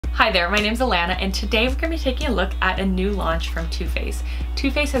Hi there, my name's Alana, and today we're going to be taking a look at a new launch from Too Faced. Too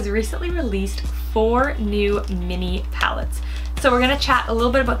Faced has recently released 4 new mini palettes. So we're going to chat a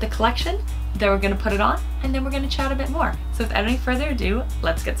little bit about the collection, then we're going to put it on, and then we're going to chat a bit more. So without any further ado,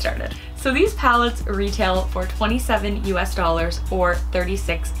 let's get started. So these palettes retail for $27 US or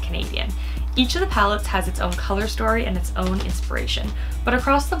 36 Canadian. Each of the palettes has its own color story and its own inspiration, but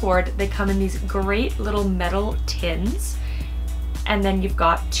across the board they come in these great little metal tins, and then you've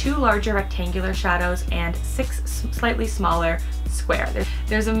got 2 larger rectangular shadows and 6 slightly smaller square.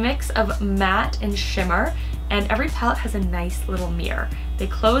 There's a mix of matte and shimmer, and every palette has a nice little mirror. They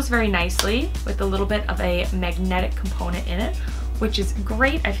close very nicely with a little bit of a magnetic component in it, which is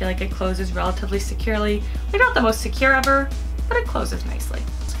great. I feel like it closes relatively securely. They're not the most secure ever, but it closes nicely.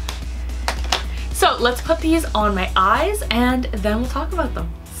 So let's put these on my eyes and then we'll talk about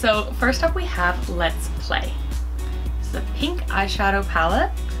them. So first up we have Let's Play. This is a pink eyeshadow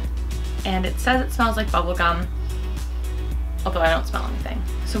palette and it says it smells like bubblegum, although I don't smell anything.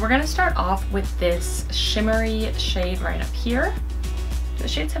 So we're gonna start off with this shimmery shade right up here. Do the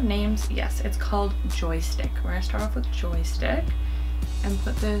shades have names? Yes, it's called Joystick. We're gonna start off with Joystick and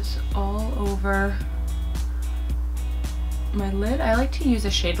put this all over my lid. I like to use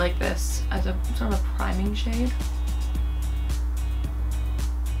a shade like this as a sort of a priming shade.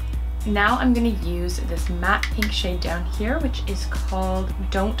 Now I'm going to use this matte pink shade down here, which is called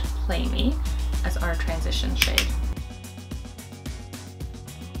Don't Play Me, as our transition shade.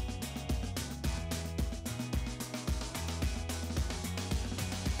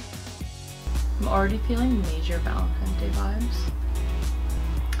 I'm already feeling major Valentine's Day vibes.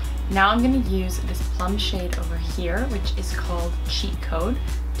 Now I'm going to use this plum shade over here, which is called Cheat Code,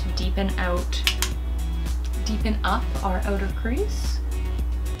 to deepen up our outer crease.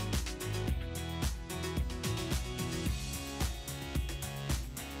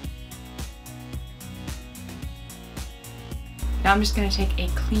 Now I'm just going to take a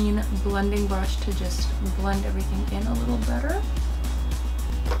clean blending brush to just blend everything in a little better.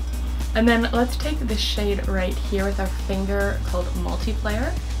 And then let's take this shade right here with our finger called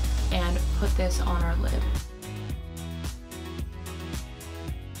Multiplayer and put this on our lid.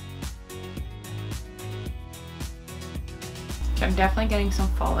 Okay, I'm definitely getting some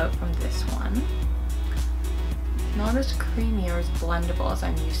fallout from this one. Not as creamy or as blendable as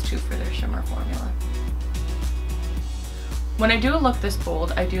I'm used to for their shimmer formula. When I do a look this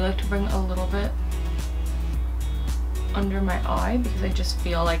bold, I do like to bring a little bit under my eye because I just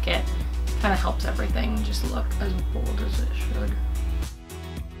feel like it kind of helps everything just look as bold as it should.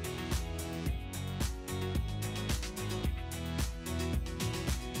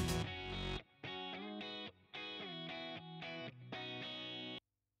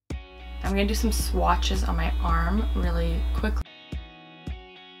 I'm going to do some swatches on my arm really quickly.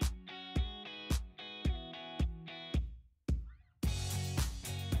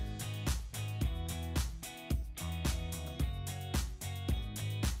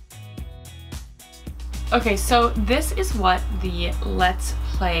 Okay, so this is what the Let's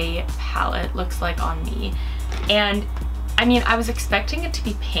Play palette looks like on me. And I mean, I was expecting it to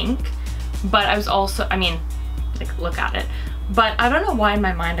be pink, but I was also, like, look at it. But I don't know why in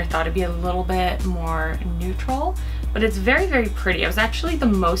my mind I thought it'd be a little bit more neutral, but it's very, very pretty. I was actually the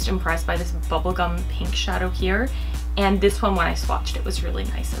most impressed by this bubblegum pink shadow here, and this one when I swatched it was really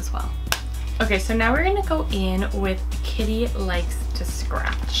nice as well. Okay, so now we're gonna go in with Kitty Likes to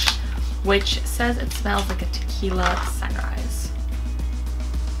Scratch, which says it smells like a tequila sunrise.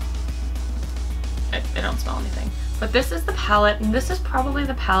 I don't smell anything. But this is the palette, and this is probably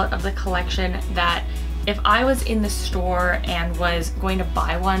the palette of the collection that if I was in the store and was going to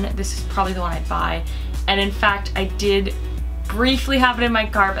buy one, this is probably the one I'd buy. And in fact, I did briefly have it in my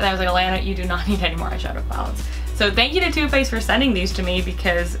cart, but I was like, Alana, you do not need any more eyeshadow palettes. So thank you to Too Faced for sending these to me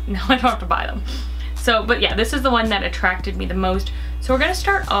because now I don't have to buy them. So, but yeah, this is the one that attracted me the most. So we're gonna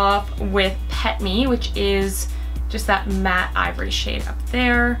start off with Pet Me, which is just that matte ivory shade up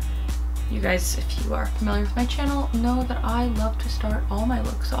there. You guys, if you are familiar with my channel, know that I love to start all my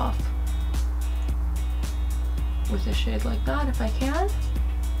looks off with a shade like that if I can.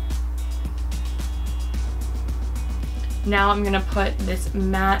 Now I'm gonna put this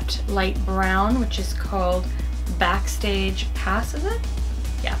matte light brown, which is called Backstage Pass, is it?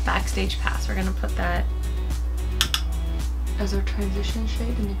 Yeah, Backstage Pass. We're gonna put that as our transition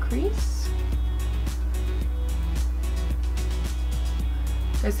shade in the crease.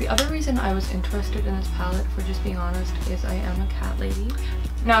 Guys, the other reason I was interested in this palette, for just being honest, is I am a cat lady.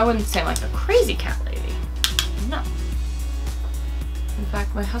 Now I wouldn't say I'm like a crazy cat lady. No. In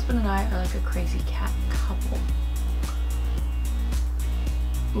fact, my husband and I are like a crazy cat couple.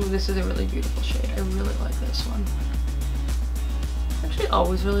 Ooh, this is a really beautiful shade. I really like this one. I actually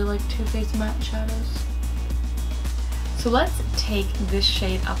always really like Too Faced matte shadows. So let's take this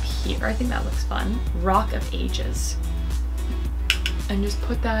shade up here. I think that looks fun. Rock of Ages. And just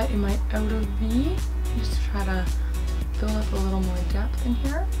put that in my outer V. Just to try to build up a little more depth in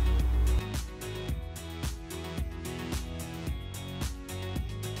here.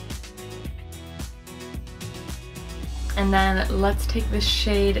 And then let's take this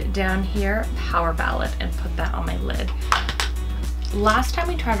shade down here, Power Ballad, and put that on my lid. Last time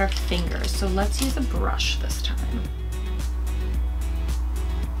we tried our fingers, so let's use a brush this time.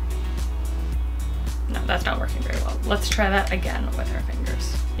 No, that's not working very well. Let's try that again with our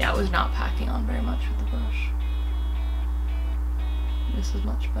fingers. Yeah, it was not packing on very much with the brush. This is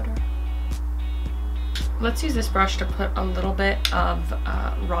much better. Let's use this brush to put a little bit of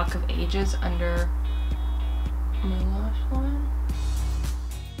Rock of Ages under my lash line.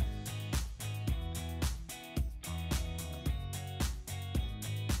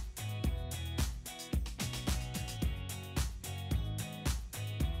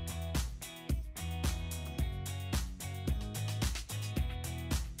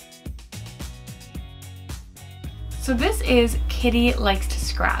 So this is Kitty Likes to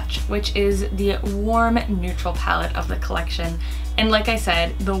Scratch, which is the warm neutral palette of the collection. And like I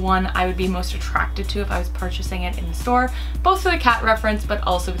said, the one I would be most attracted to if I was purchasing it in the store, both for the cat reference, but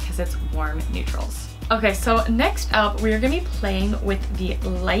also because it's warm neutrals. Okay, so next up, we are gonna be playing with the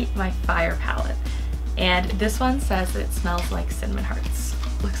Light My Fire palette. And this one says that it smells like cinnamon hearts.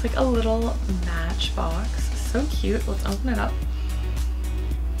 Looks like a little matchbox. So cute. Let's open it up.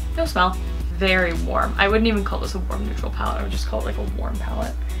 No smell. Very warm. I wouldn't even call this a warm neutral palette. I would just call it like a warm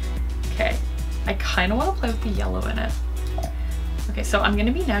palette. Okay, I kind of want to play with the yellow in it. Okay, so I'm going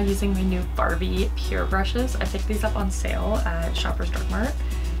to be now using my new Barbie Pure brushes. I picked these up on sale at Shoppers Drug Mart,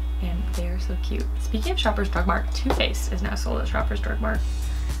 and they're so cute. Speaking of Shoppers Drug Mart, Too Faced is now sold at Shoppers Drug Mart.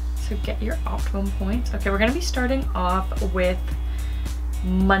 So get your optimum points. Okay, we're going to be starting off with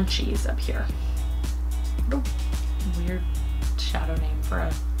Munchies up here. What a weird shadow name for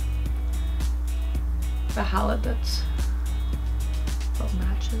a palette that's about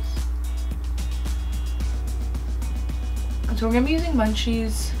matches. And so we're gonna be using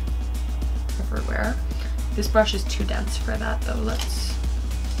Munchies everywhere. This brush is too dense for that though. Let's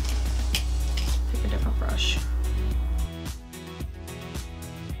pick a different brush.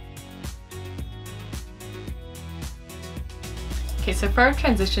 Okay, so for our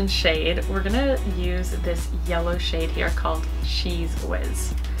transition shade, we're gonna use this yellow shade here called Cheese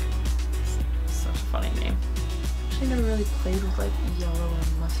Whiz. Funny name. Actually never really played with like yellow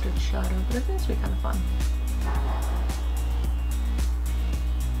and mustard shadow, but I think this would be kind of fun.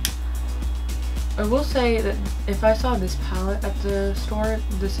 I will say that if I saw this palette at the store,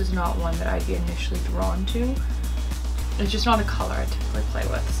 this is not one that I'd be initially drawn to. It's just not a color I typically play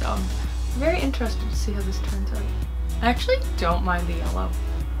with, so I'm very interested to see how this turns out. I actually don't mind the yellow.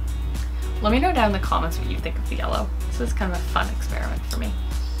 Let me know down in the comments what you think of the yellow. This is kind of a fun experiment for me.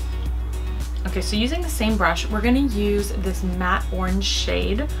 Okay, so using the same brush, we're gonna use this matte orange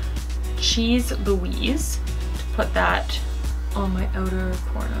shade, Cheese Louise, to put that on my outer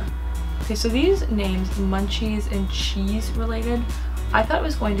corner. Okay, so these names, Munchies and Cheese related, I thought it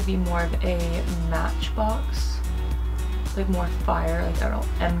was going to be more of a matchbox, like more fire, like I don't know,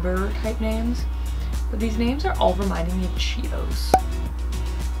 ember type names. But these names are all reminding me of Cheetos.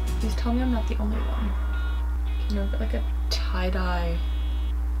 Please tell me I'm not the only one. You know, like a tie-dye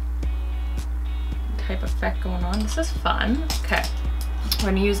type effect going on. This is fun. Okay, we're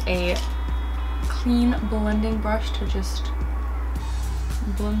gonna use a clean blending brush to just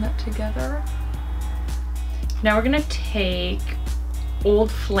blend that together. Now we're gonna take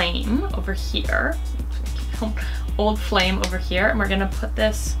Old Flame over here. Old Flame over here, and we're gonna put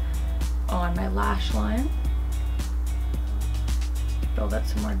this on my lash line. Build up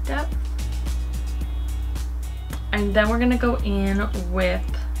some more depth. And then we're gonna go in with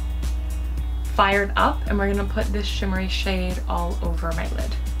Fired Up, and we're gonna put this shimmery shade all over my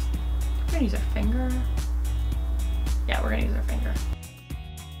lid. We're gonna use our finger. Yeah, we're gonna use our finger.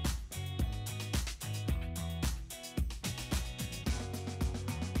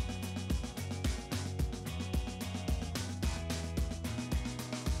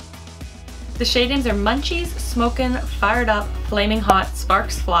 The shade names are Munchies, Smokin', Fired Up, Flaming Hot,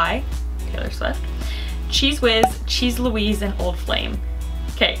 Sparks Fly, Taylor Swift, Cheese Whiz, Cheese Louise, and Old Flame.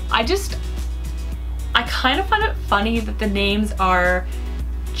 Okay, I kind of find it funny that the names are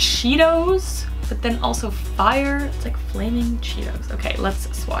Cheetos, but then also fire. It's like flaming Cheetos. Okay,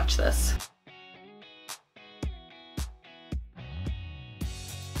 let's swatch this.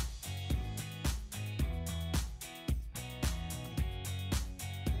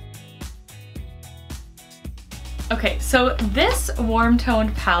 Okay, so this warm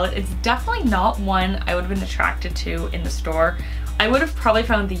toned palette is definitely not one I would have been attracted to in the store. I would have probably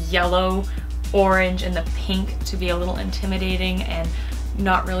found the yellow, orange, and the pink to be a little intimidating and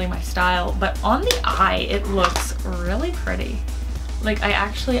not really my style, but on the eye it looks really pretty. Like I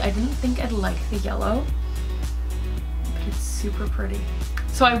didn't think I'd like the yellow, but it's super pretty.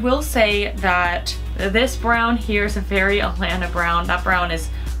 So I will say that this brown here is a very Alana brown. That brown is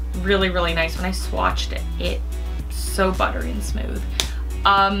really, really nice. When I swatched it, it's so buttery and smooth.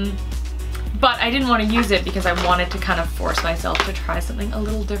 But I didn't want to use it because I wanted to kind of force myself to try something a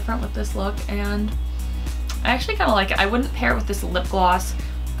little different with this look, and I actually kind of like it. I wouldn't pair it with this lip gloss,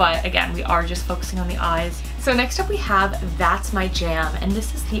 but again, we are just focusing on the eyes. So next up we have That's My Jam, and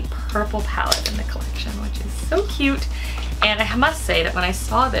this is the purple palette in the collection, which is so cute. And I must say that when I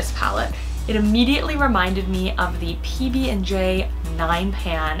saw this palette, it immediately reminded me of the PB&J 9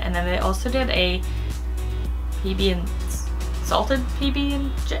 pan, and then they also did a salted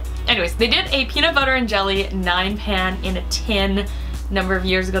PB&J. Anyways, they did a peanut butter and jelly 9 pan in a tin a number of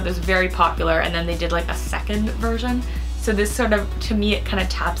years ago that was very popular, and then they did like a second version. So this sort of, to me, it kind of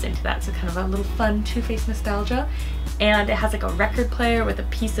taps into that. So kind of a little fun Too Faced nostalgia. And it has like a record player with a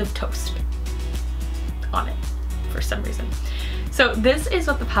piece of toast on it for some reason. So this is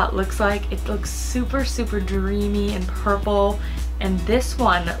what the palette looks like. It looks super, super dreamy and purple. And this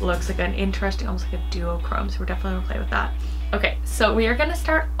one looks like an interesting, almost like a duochrome. So we're definitely gonna play with that. Okay, so we are gonna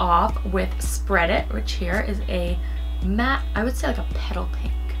start off with Spread It, which here is a matte, I would say like a petal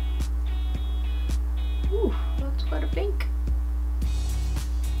pink. Ooh, that's quite a pink.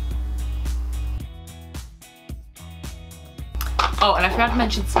 Oh, and I forgot to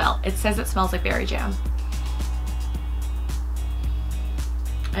mention smell. It says it smells like berry jam.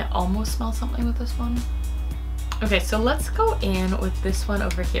 I almost smell something with this one. Okay, so let's go in with this one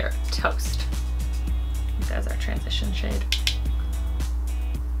over here, Toast. That's our transition shade.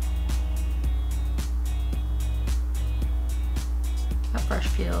 That brush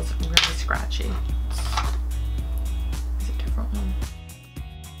feels really scratchy. It's a different one.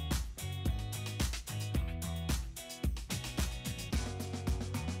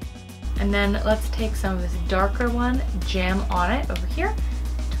 And then let's take some of this darker one, Jam On It over here,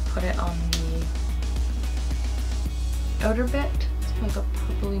 to put it on the outer bit. It's like a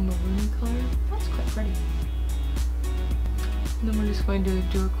purpley maroon color. That's quite pretty. And then we're just going to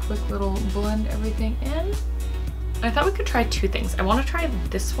do a quick little blend everything in. I thought we could try two things. I want to try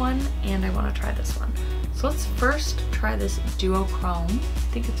this one and I want to try this one. So let's first try this duochrome. I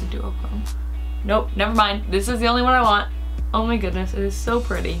think it's a duochrome. Nope, never mind. This is the only one I want. Oh my goodness, it is so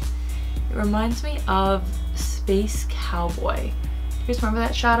pretty. It reminds me of Space Cowboy. You guys remember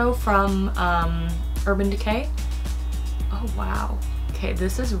that shadow from Urban Decay? Oh wow. Okay,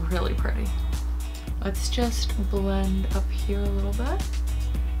 this is really pretty. Let's just blend up here a little bit.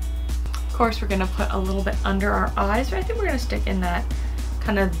 Of course, we're gonna put a little bit under our eyes, but I think we're gonna stick in that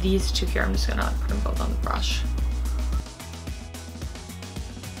kind of these two here. I'm just gonna put them both on the brush.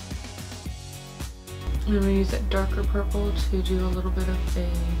 I'm gonna use that darker purple to do a little bit of a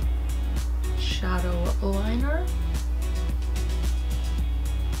shadow liner.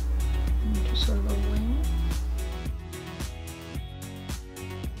 And just sort of a wing.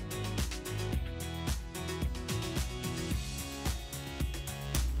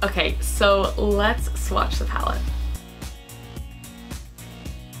 Okay, so let's swatch the palette.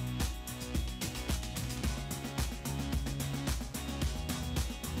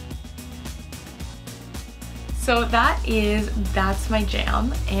 So that's my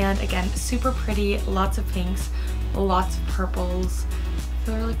jam, and again, super pretty, lots of pinks, lots of purples. I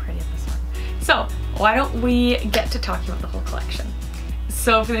feel really pretty in this one. So why don't we get to talking about the whole collection.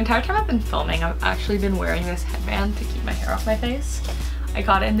 So for the entire time I've been filming, I've actually been wearing this headband to keep my hair off my face. I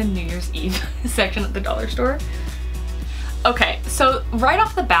got it in the New Year's Eve section at the dollar store. Okay, so right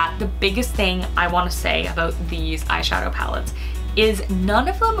off the bat, the biggest thing I want to say about these eyeshadow palettes is none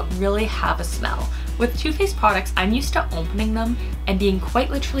of them really have a smell. With Too Faced products, I'm used to opening them and being quite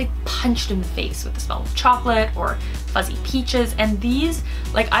literally punched in the face with the smell of chocolate or fuzzy peaches, and these,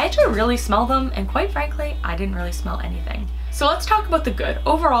 like, I had to really smell them, and quite frankly, I didn't really smell anything. So let's talk about the good.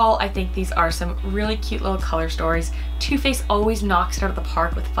 Overall, I think these are some really cute little color stories. Too Faced always knocks it out of the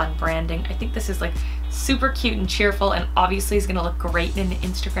park with fun branding. I think this is like super cute and cheerful, and obviously is gonna look great in an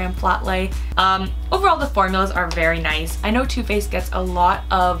Instagram flat lay. Overall, the formulas are very nice. I know Too Faced gets a lot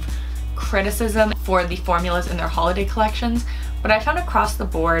of criticism for the formulas in their holiday collections, but I found across the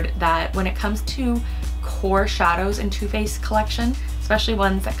board that when it comes to core shadows in Too Faced collection, especially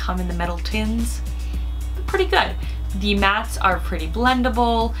ones that come in the metal tins, they're pretty good. The mattes are pretty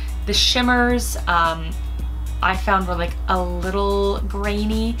blendable. The shimmers, I found were like a little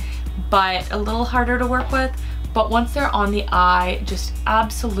grainy, but a little harder to work with. But once they're on the eye, just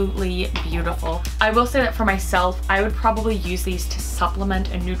absolutely beautiful. I will say that for myself, I would probably use these to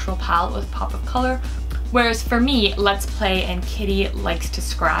supplement a neutral palette with pop of color. Whereas for me, Let's Play and Kitty Likes to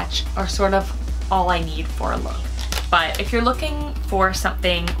Scratch are sort of all I need for a look. But if you're looking for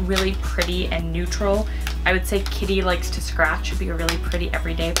something really pretty and neutral, I would say Kitty Likes to Scratch would be a really pretty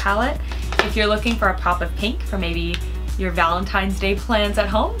everyday palette. If you're looking for a pop of pink for maybe your Valentine's Day plans at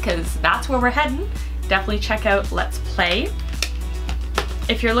home, because that's where we're heading, definitely check out Let's Play.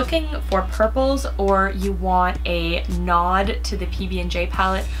 If you're looking for purples, or you want a nod to the PB&J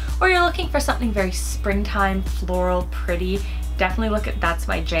palette, or you're looking for something very springtime, floral, pretty, definitely look at That's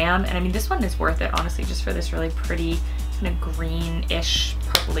My Jam. And I mean, this one is worth it, honestly, just for this really pretty kind of greenish,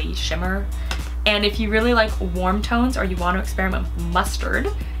 purpley shimmer. And if you really like warm tones, or you want to experiment with mustard,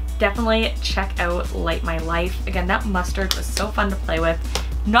 definitely check out Light My Life. Again, that mustard was so fun to play with.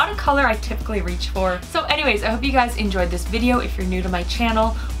 Not a color I typically reach for. So anyways, I hope you guys enjoyed this video. If you're new to my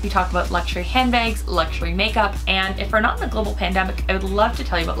channel, we talk about luxury handbags, luxury makeup, and if we're not in a global pandemic, I would love to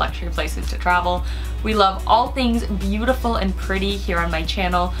tell you about luxury places to travel. We love all things beautiful and pretty here on my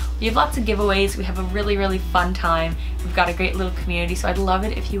channel. We have lots of giveaways. We have a really, really fun time. We've got a great little community, so I'd love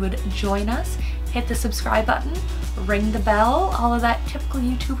it if you would join us. Hit the subscribe button, ring the bell, all of that typical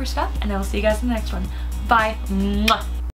YouTuber stuff, and I will see you guys in the next one. Bye. Mwah.